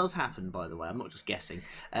 This does happen, by the way. I'm not just guessing.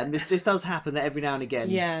 This does happen that every now and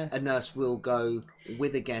again a nurse will go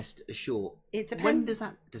with a guest ashore. It depends. When does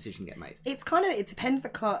that decision get made? It depends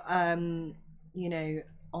you know,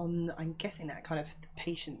 on, I'm guessing, that kind of the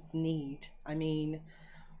patient's need. I mean,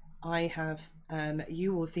 I have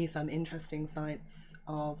you will see some interesting sites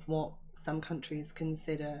of what some countries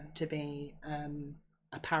consider to be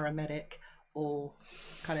a paramedic, or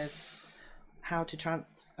kind of how to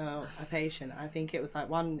transfer a patient. I think it was like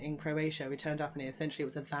one in Croatia. We turned up and essentially it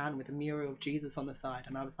was a van with a mural of Jesus on the side,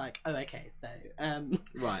 and I was like, oh, okay, so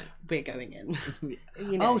right, we're going in.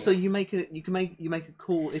 You know. Oh, so you make a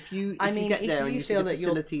call if you get there and you feel that the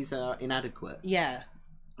facilities are inadequate. Yeah,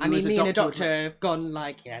 I mean, me and a doctor have gone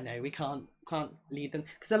like, no, we can't leave them,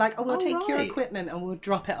 because they're like, oh, we'll take your equipment and we'll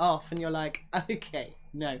drop it off, and you're like, okay.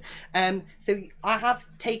 No. So I have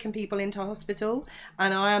taken people into hospital,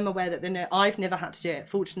 and I am aware that I've never had to do it,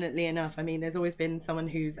 fortunately enough. I mean, there's always been someone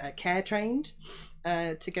who's care trained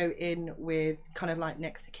to go in with kind of like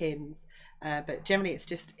next to kins. But generally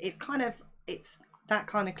it's that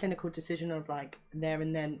kind of clinical decision of like there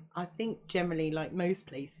and then. I think generally, like most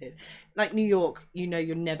places, like New York, you know,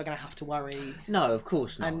 you're never going to have to worry. No, of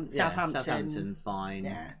course not. Southampton, fine.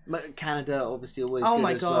 Yeah. Canada, obviously, always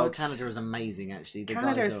good as well. Canada is amazing, actually.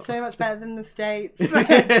 Canada is so much better than the States.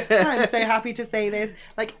 I'm so happy to say this.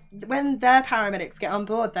 Like, when their paramedics get on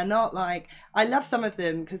board, they're not like... I love some of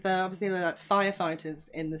them, because they're obviously like firefighters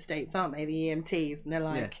in the States, aren't they? The EMTs. And they're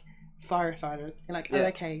like... Yeah. Firefighters. You're like, oh,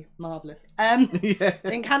 okay, marvellous.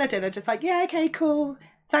 In Canada, they're just like, yeah, okay, cool.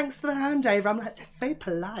 Thanks for the handover. I'm like, they're so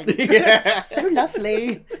polite. So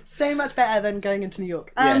lovely. So much better than going into New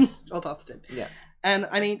York. Or Boston. Yeah.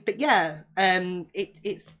 I mean, but yeah,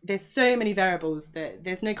 it's there's so many variables that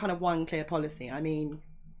there's no kind of one clear policy. I mean,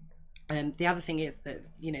 the other thing is that,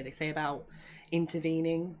 you know, they say about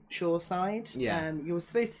intervening shoreside. You're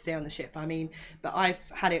supposed to stay on the ship. I mean, but I've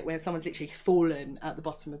had it where someone's literally fallen at the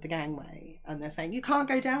bottom of the gangway, and they're saying, you can't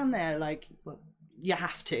go down there. Like, well, you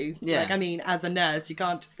have to. Like, I mean, as a nurse, you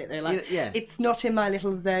can't just sit there like, it's not in my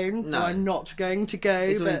little zone, so I'm not going to go.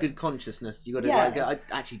 It's all in good consciousness. You got to like, I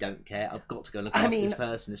actually don't care. I've got to go look after this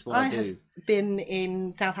person. It's what I do. I have been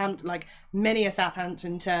in Southampton, like many a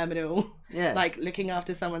Southampton terminal, like looking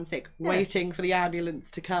after someone sick, waiting for the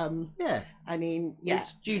ambulance to come. I mean,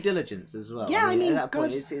 it's due diligence as well. I mean, at that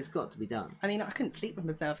point, it's got to be done. I mean, I couldn't sleep with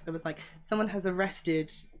myself. There was like, someone has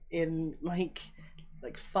arrested in like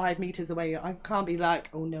like 5 meters away. I can't be like,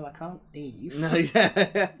 oh no, I can't leave. No,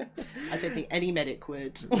 I don't think any medic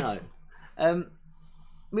would. No.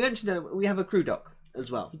 We mentioned we have a crew doc as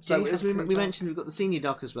well. So as we mentioned, we've got the senior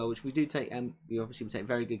doc as well, which we do take. We obviously take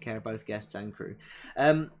very good care of both guests and crew.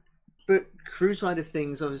 But crew side of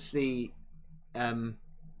things, obviously,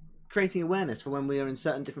 creating awareness for when we are in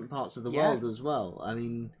certain different parts of the world as well. I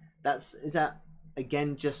mean, is that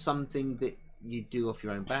again just something that you do off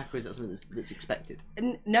your own back, or is that something that's expected?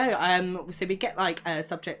 No, so we get like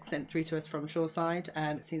subjects sent through to us from shoreside.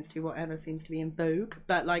 It seems to be whatever seems to be in vogue,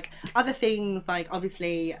 but like other things, like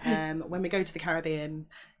obviously when we go to the Caribbean,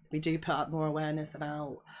 we do put up more awareness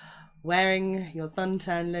about wearing your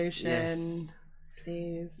suntan lotion.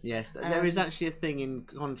 Please. Yes, there is actually a thing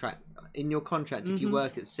in your contract if you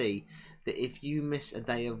work at sea, that if you miss a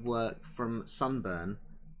day of work from sunburn,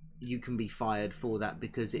 you can be fired for that,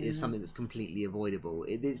 because it is something that's completely avoidable.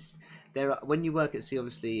 It is when you work at sea,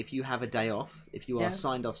 obviously, if you have a day off, if you are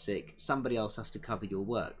signed off sick, somebody else has to cover your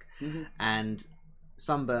work, and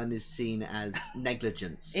sunburn is seen as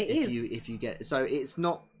negligence. If you get, so it's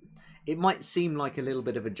not. It might seem like a little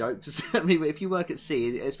bit of a joke to certainly, but if you work at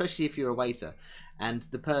sea, especially if you're a waiter, and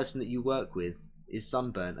the person that you work with is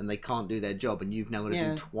sunburnt and they can't do their job, and you've now got to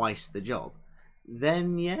do twice the job,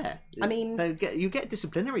 then I mean, you get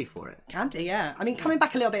disciplinary for it. Can do, yeah. I mean, coming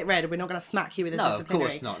back a little bit red, we're not going to smack you with a disciplinary. No,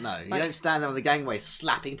 of course not. No, you don't stand there on the gangway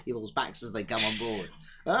slapping people's backs as they come on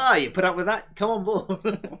board. You put up with that? Come on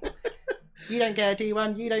board. You don't get a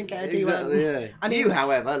D1, you don't get a D1. Exactly, yeah. I mean, you,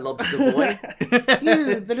 however, lobster boy.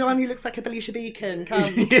 You, the one who looks like a Belisha beacon,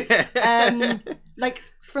 come. Like,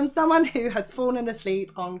 from someone who has fallen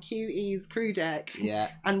asleep on QE's crew deck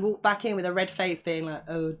and walked back in with a red face being like,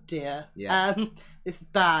 oh dear, this is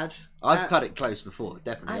bad. I've cut it close before,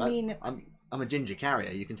 definitely. I mean... I'm a ginger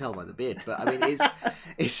carrier, you can tell by the beard, but I mean,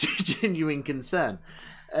 it's a genuine concern.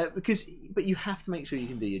 But you have to make sure you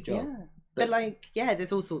can do your job. Yeah. But like,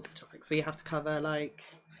 there's all sorts of topics we have to cover. Like,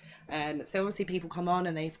 so obviously people come on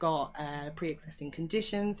and they've got pre-existing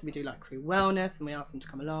conditions. We do like crew wellness, and we ask them to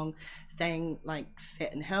come along, staying like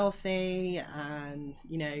fit and healthy, and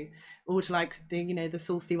all to like the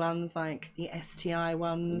saucy ones, like the STI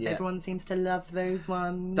ones. Yeah. Everyone seems to love those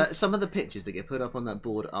ones. Some of the pictures that get put up on that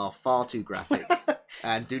board are far too graphic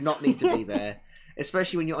and do not need to be there.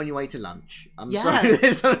 Especially when you're on your way to lunch. I'm sorry.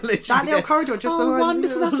 That little corridor just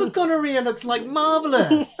wonderful. That's what gonorrhea looks like.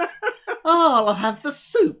 Marvellous. I'll have the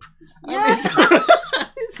soup. Yes.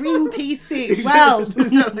 Green pea soup. Well.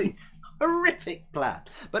 Horrific plan.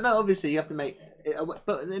 But no, obviously you have to make...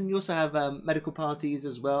 But then you also have medical parties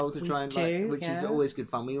as well to try and... which is always good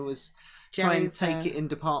fun. We always try and take it in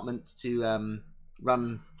departments to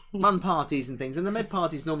run parties and things, and the med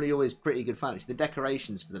party's normally always pretty good fun. Actually, the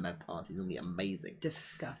decorations for the med party is normally amazing.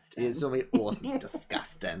 Disgusting. It's normally awesome.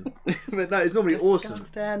 Disgusting. But no, it's normally awesome.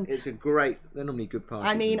 It's a great. They're normally good parties.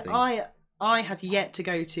 I mean, I have yet to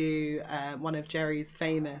go to one of Jerry's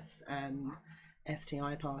famous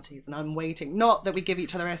STI parties, and I'm waiting. Not that we give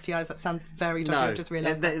each other STIs. That sounds very judgy. I just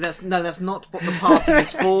realised that's not what the party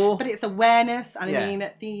is for. But it's awareness, and I mean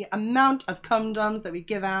the amount of condoms that we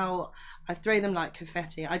give out. I throw them like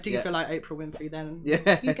confetti. I do feel like Oprah Winfrey then.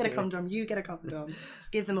 Yeah. You get a condom. You get a condom.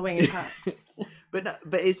 Just give them away in packs. But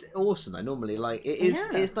it's awesome though. Normally, like it is.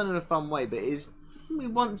 It's done in a fun way, but it's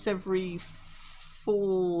once every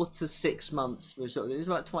 4 to 6 months. It's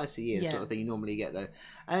like twice a year sort of thing. You normally get though,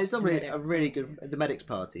 and it's normally a really good. The medics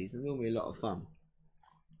parties are normally a lot of fun.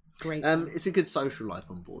 Great. It's a good social life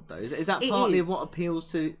on board though. Is that partly of what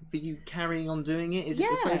appeals for you carrying on doing it? Is it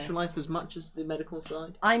the social life as much as the medical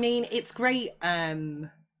side? I mean, it's great. I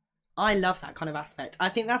love that kind of aspect. I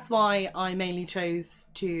think that's why I mainly chose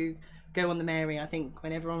to go on the Mary. I think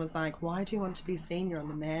when everyone was like, why do you want to be senior on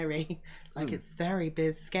the Mary? Like it's very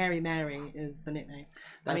big. Scary Mary is the nickname.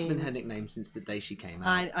 That's been her nickname since the day she came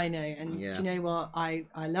out. I know, and do you know what? I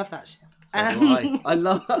love that ship. So do I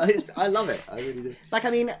love it. I really do. Like,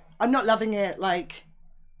 I mean, I'm not loving it like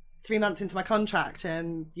 3 months into my contract,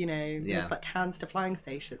 and there's like hands to flying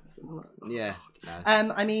stations. Yeah.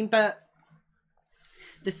 No. I mean, but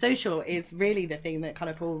the social is really the thing that kind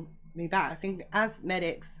of pulled me back. I think as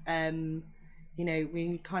medics,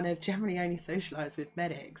 we kind of generally only socialise with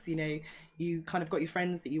medics. You kind of got your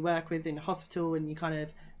friends that you work with in the hospital, and you kind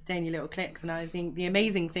of stay in your little cliques. And I think the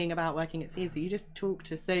amazing thing about working at sea is that you just talk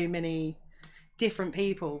to so many different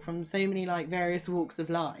people from so many like various walks of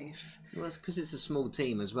life. Well, it's because it's a small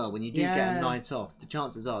team as well. When you do get a night off, the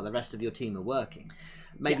chances are the rest of your team are working.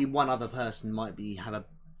 Maybe one other person might have a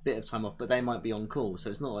bit of time off, but they might be on call, so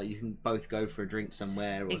it's not like you can both go for a drink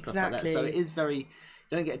somewhere or stuff like that. So it is very, you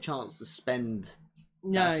don't get a chance to spend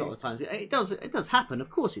that sort of time. It does happen, of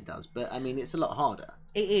course it does, but I mean it's a lot harder.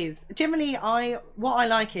 It is. Generally, what I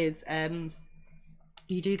like is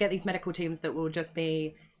you do get these medical teams that will just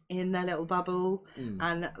be in their little bubble,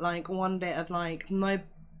 and like one bit of like my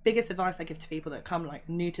biggest advice I give to people that come like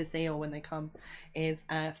new to SEAL when they come is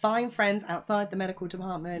find friends outside the medical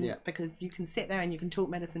department, because you can sit there and you can talk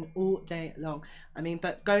medicine all day long. I mean,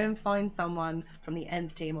 but go and find someone from the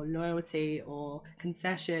ends team or loyalty or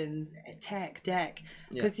concessions, tech, deck,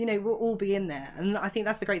 because you know we'll all be in there. And I think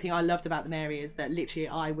that's the great thing I loved about the Mary is that literally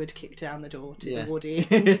I would kick down the door to the wardie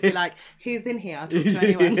and just be like, who's in here? I'll talk to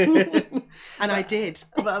anyone. And I did.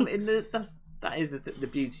 But that is the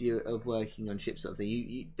beauty of working on ships, sort of thing.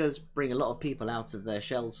 It does bring a lot of people out of their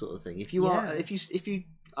shell, sort of thing. If you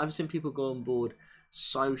I've seen people go on board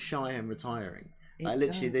so shy and retiring, like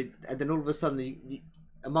literally, and then all of a sudden,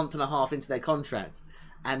 a month and a half into their contract,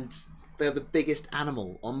 and they're the biggest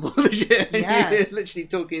animal on board the ship. You're literally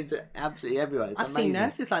talking to absolutely everyone. It's I've amazing. seen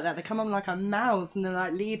nurses like that. They come on like a mouse and they're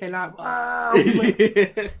like leaving like, wow.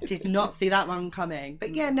 Did not see that one coming.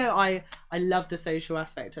 But yeah, no, I love the social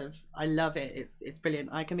aspect of. I love it. It's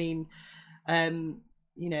brilliant. Like I mean,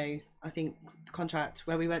 you know, I think the contract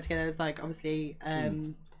where we worked together is like obviously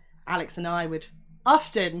Alex and I would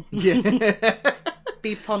often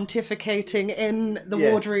be pontificating in the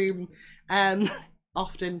wardroom.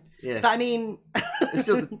 Often, but I mean, it's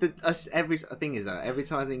still every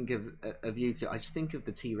time I think of you two, I just think of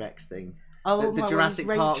the T-Rex thing. Oh, the Jurassic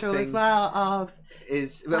Park Rachel thing as well.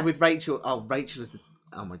 With Rachel. Oh, Rachel is the.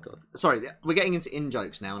 Oh my god! Sorry, we're getting into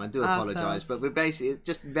in-jokes now, and I do apologise, but we're basically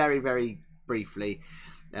just very, very briefly.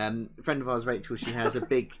 A friend of ours, Rachel, she has a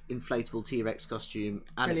big inflatable T-Rex costume.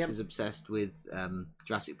 Alex is obsessed with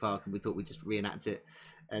Jurassic Park, and we thought we'd just reenact it.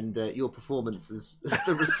 And your performance as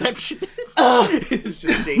the receptionist is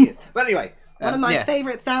just genius. But anyway, one of my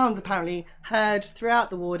favourite sounds apparently heard throughout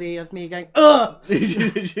the wardie of me going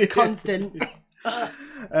constant. But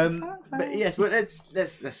yes, well,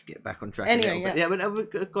 let's get back on track. Anyway, but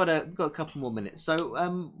we've got a couple more minutes. So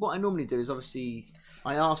what I normally do is obviously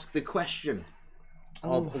I ask the question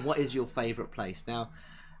of what is your favourite place. Now,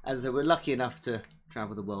 as we're lucky enough to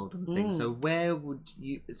travel the world and things, so where would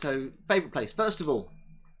you? So favourite place, first of all.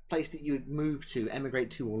 Place that you would move to,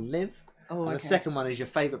 emigrate to, or live. And the second one is your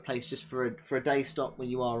favourite place just for a day stop when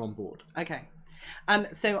you are on board. Okay.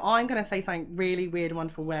 So I'm going to say something really weird and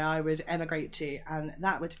wonderful where I would emigrate to, and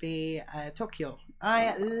that would be Tokyo.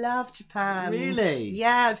 I love Japan. Really?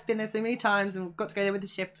 Yeah, I've been there so many times and got to go there with the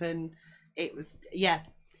ship, and it was,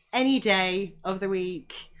 any day of the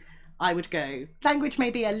week I would go. Language may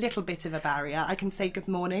be a little bit of a barrier. I can say good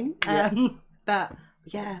morning, but...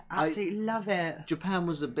 yeah, absolutely love it. Japan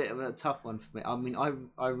was a bit of a tough one for me. I mean,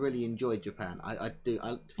 I really enjoyed Japan. I do.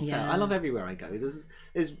 I love everywhere I go.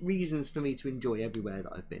 There's reasons for me to enjoy everywhere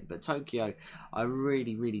that I've been. But Tokyo, I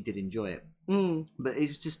really, really did enjoy it. But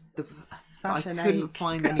it's just I couldn't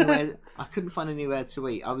find anywhere to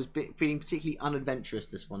eat. I was feeling particularly unadventurous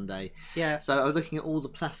this one day. Yeah. So I was looking at all the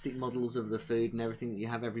plastic models of the food and everything that you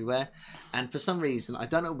have everywhere, and for some reason, I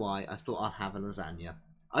don't know why, I thought I'd have a lasagna.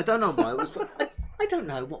 I don't know why it was. I don't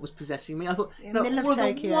know what was possessing me. I thought, all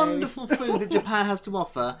the wonderful food that Japan has to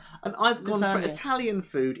offer, and I've gone for Italian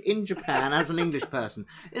food in Japan as an English person.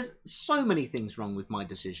 There's so many things wrong with my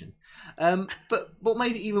decision. But what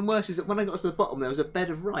made it even worse is that when I got to the bottom, there was a bed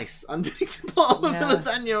of rice underneath the bottom of the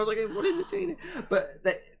lasagna. I was like, what is it doing? But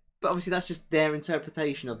obviously that's just their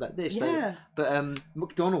interpretation of that dish. Yeah. So, but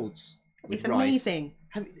McDonald's. It's amazing.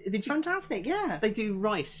 Fantastic. Yeah. They do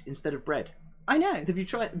rice instead of bread. I know. Have you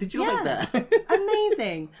tried? Did you like that?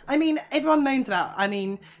 Amazing. I mean, everyone moans about.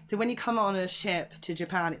 So when you come on a ship to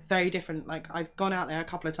Japan, it's very different. Like I've gone out there a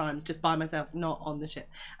couple of times just by myself, not on the ship,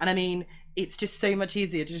 and I mean, it's just so much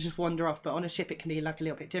easier to just wander off. But on a ship, it can be like a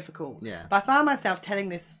little bit difficult. Yeah. But I found myself telling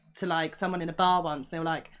this to like someone in a bar once. They were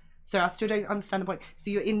like, "So I still don't understand the point.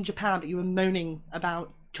 So you're in Japan, but you were moaning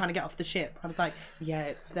about trying to get off the ship." I was like, "Yeah,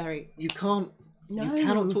 it's very. You can't. No. You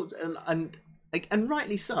cannot talk to, and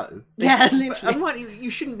rightly so. Literally. And rightly, you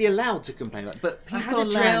shouldn't be allowed to complain about it. But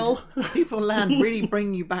people on land really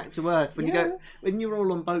bring you back to earth when you're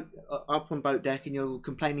all on up on boat deck and you're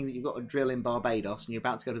complaining that you've got a drill in Barbados and you're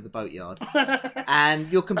about to go to the boatyard and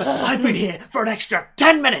you're complaining, I've been here for an extra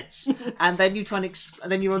 10 minutes, and then you try and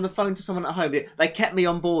then you're on the phone to someone at home. They kept me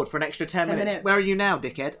on board for an extra 10 minutes. Where are you now,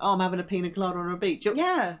 dickhead? Oh, I'm having a pina colada on a beach.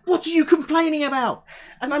 What are you complaining about?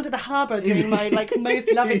 I'm under the harbour doing my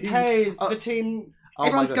most loving pose between.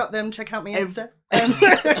 Everyone's got them. Check out my Insta.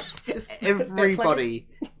 Everybody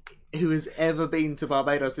who has ever been to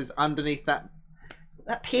Barbados is underneath that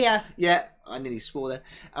That pier. Yeah, I nearly swore there.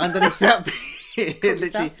 Underneath that pier,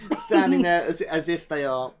 literally standing there as if they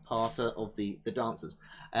are part of the dancers,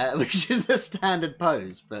 which is the standard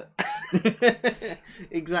pose. But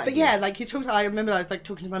exactly. But yeah, like you talked. I remember I was like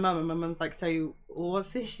talking to my mum, and my mum's like, "So what's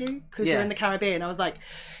the issue? Because you're in the Caribbean." I was like,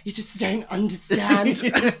 "You just don't understand."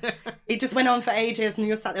 It just went on for ages, and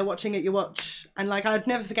you're sat there watching it. You watch, and like I'd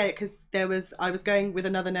never forget it because I was going with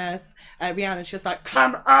another nurse, Rihanna, and she was like,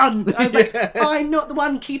 "Come on!" I was like, "I'm not the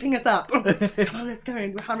one keeping us up. Come on, let's go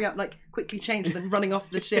and hurry up!" Like quickly change and then running off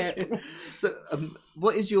the ship. So,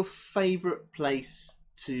 what is your favourite place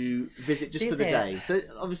to visit just for the day? So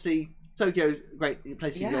obviously Tokyo, great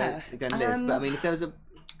place you go and live. But I mean, if there was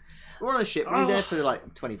we're on a ship, we're there for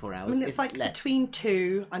like 24 hours. I mean, it's like less. Between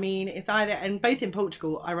two. I mean, it's either, and both in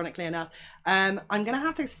Portugal, ironically enough. I'm going to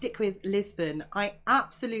have to stick with Lisbon. I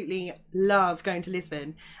absolutely love going to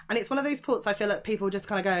Lisbon. And it's one of those ports I feel like people just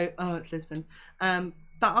kind of go, oh, it's Lisbon. But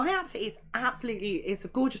it's a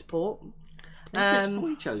gorgeous port. Chris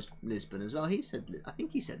Foy chose Lisbon as well. I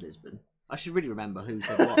think he said Lisbon. I should really remember who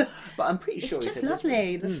said what, but I'm pretty sure it's he just said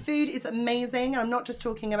lovely. Lisbon. The food is amazing. I'm not just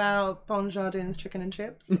talking about Bon Jardin's chicken and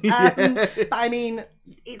chips. But I mean,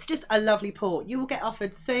 it's just a lovely port. You will get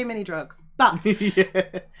offered so many drugs, but but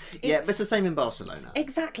it's the same in Barcelona.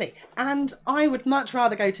 Exactly. And I would much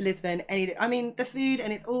rather go to Lisbon. I mean, the food,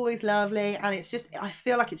 and it's always lovely, and it's just, I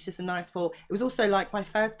feel like it's just a nice port. It was also like my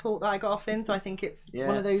first port that I got off in, so I think it's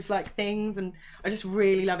one of those like things, and I just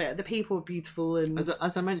really love it. The people are beautiful, and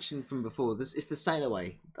as I mentioned from before, it's the sail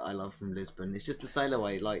away that I love from Lisbon. It's just the sail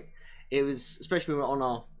away, like. It was, especially when we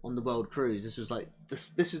were on the world cruise. This was like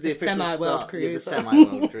this was the official semi-world start, cruise. the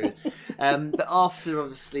semi-world cruise. But after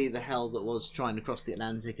obviously the hell that was trying to cross the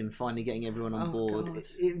Atlantic and finally getting everyone on board,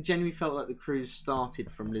 it genuinely felt like the cruise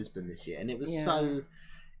started from Lisbon this year, and it was so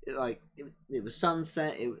like it was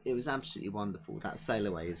sunset. It was absolutely wonderful. That sail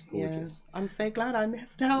away is gorgeous. I'm so glad I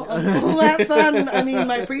missed out on all that fun. I mean,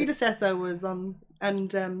 my predecessor was on,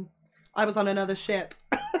 and I was on another ship.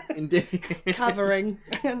 Indeed. Covering,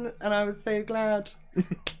 and I was so glad.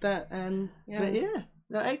 But no,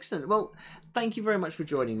 excellent. Well, thank you very much for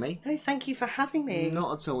joining me. No, thank you for having me.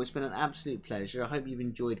 Not at all. It's been an absolute pleasure. I hope you've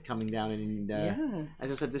enjoyed coming down, and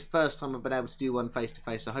as I said, this first time I've been able to do one face to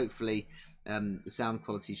face, so hopefully the sound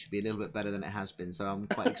quality should be a little bit better than it has been. So I'm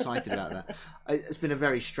quite excited about that. It's been a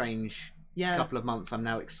very strange couple of months. I'm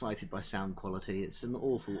now excited by sound quality. It's an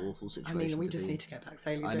awful situation. I mean, we just need to get back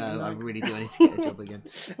sailing. I know, I really do. I need to get a job again.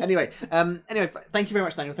 Anyway, thank you very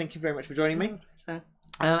much, Daniel. Thank you very much for joining me. Sure.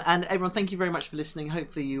 And everyone, thank you very much for listening.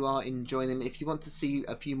 Hopefully you are enjoying them. If you want to see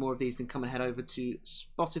a few more of these, then come and head over to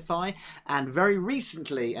Spotify. And very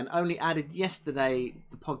recently, and only added yesterday,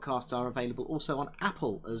 the podcasts are available also on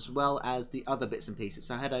Apple, as well as the other bits and pieces.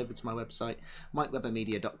 So head over to my website,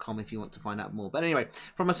 mikewebbermedia.com, if you want to find out more. But anyway,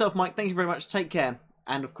 from myself, Mike, thank you very much. Take care.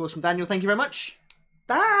 And of course, from Daniel, thank you very much.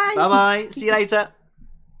 Bye. Bye-bye. See you later.